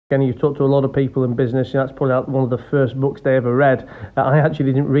Again, you talk to a lot of people in business, you know, that's probably one of the first books they ever read. I actually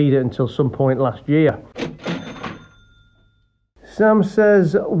didn't read it until some point last year. Sam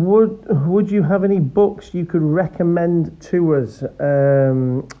says, would you have any books you could recommend to us?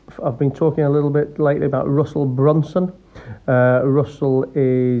 I've been talking a little bit lately about Russell Brunson. Russell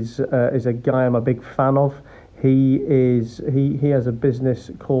is a guy I'm a big fan of. He has a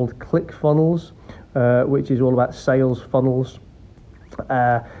business called ClickFunnels, which is all about sales funnels.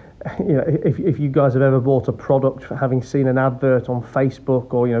 You know, if you guys have ever bought a product for having seen an advert on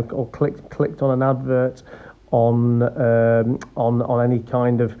Facebook, or clicked on an advert on any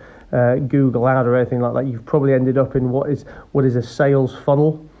kind of Google ad or anything like that, you've probably ended up in what is a sales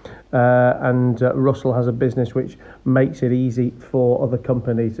funnel. And Russell has a business which makes it easy for other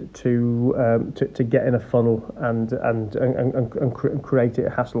companies to get in a funnel and create it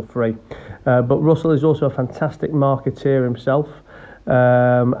hassle free. But Russell is also a fantastic marketeer himself.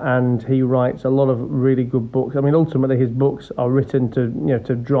 And he writes a lot of really good books. I mean, ultimately his books are written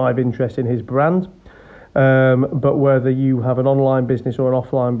to drive interest in his brand. But whether you have an online business or an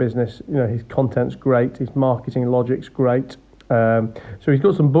offline business, you know, his content's great, his marketing logic's great. So he's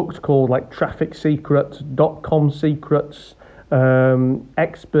got some books called like Traffic Secrets, .com Secrets,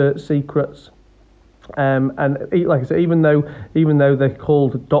 Expert Secrets. And like I said, even though they're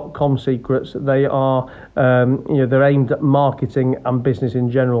called .com secrets, they are they're aimed at marketing and business in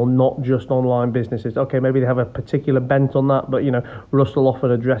general, not just online businesses. Okay, maybe they have a particular bent on that, but Russell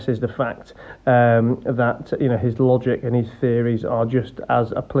often addresses the fact that his logic and his theories are just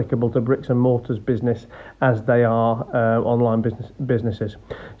as applicable to bricks and mortars business as they are online businesses.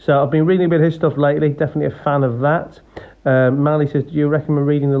 So I've been reading a bit of his stuff lately. Definitely a fan of that. Mally says, do you recommend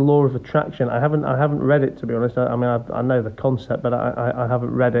reading The Law of Attraction? I haven't read it, to be honest. I mean, I know the concept, but I haven't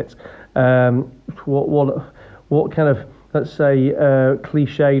read it. What kind of, let's say,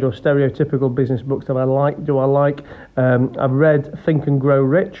 cliched or stereotypical business books do I like? I've read Think and Grow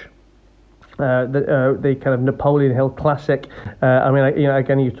Rich. The kind of Napoleon Hill classic.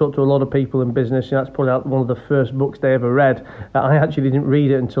 Again, you talk to a lot of people in business, that's probably one of the first books they ever read. I actually didn't read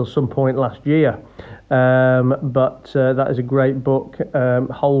it until some point last year. But that is a great book,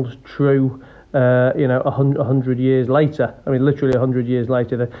 holds true, 100 years later. I mean, literally 100 years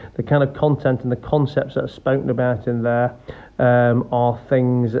later, the kind of content and the concepts that are spoken about in there are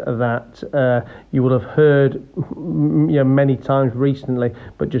things that you will have heard many times recently,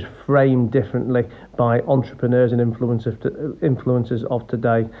 but just framed differently by entrepreneurs and influencers of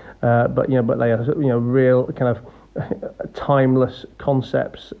today. But they are real kind of timeless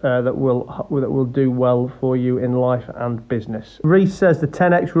concepts that will do well for you in life and business. Reese says the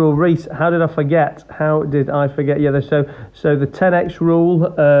 10x rule. Reese, how did I forget? Yeah, so the 10x rule.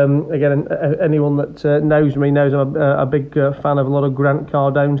 Again, anyone that knows me knows I'm a big fan of a lot of Grant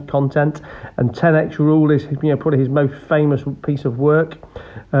Cardone's content, and 10x rule is probably his most famous piece of work.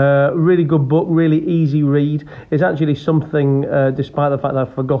 Really good book, really easy read. It's actually something, despite the fact that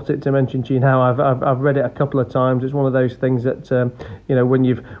I forgot it to mention to you now, I've read it a couple of times. It's one of those things that when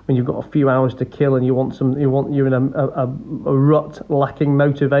you've got a few hours to kill and you're in a rut lacking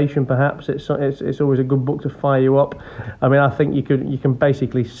motivation, perhaps it's always a good book to fire you up. I mean, I think you can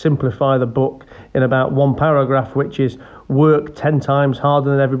basically simplify the book in about one paragraph, which is work 10 times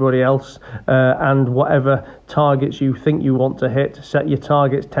harder than everybody else, and whatever targets you think you want to hit, set your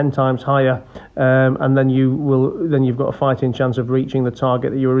targets 10 times higher, and then you've got a fighting chance of reaching the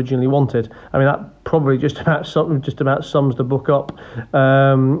target that you originally wanted. I mean, that probably just about sums the book up.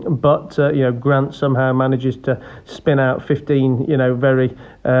 But Grant somehow manages to spin out 15 very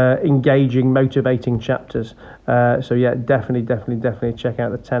engaging, motivating chapters. So yeah, definitely check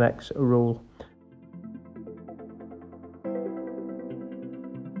out the 10x rule.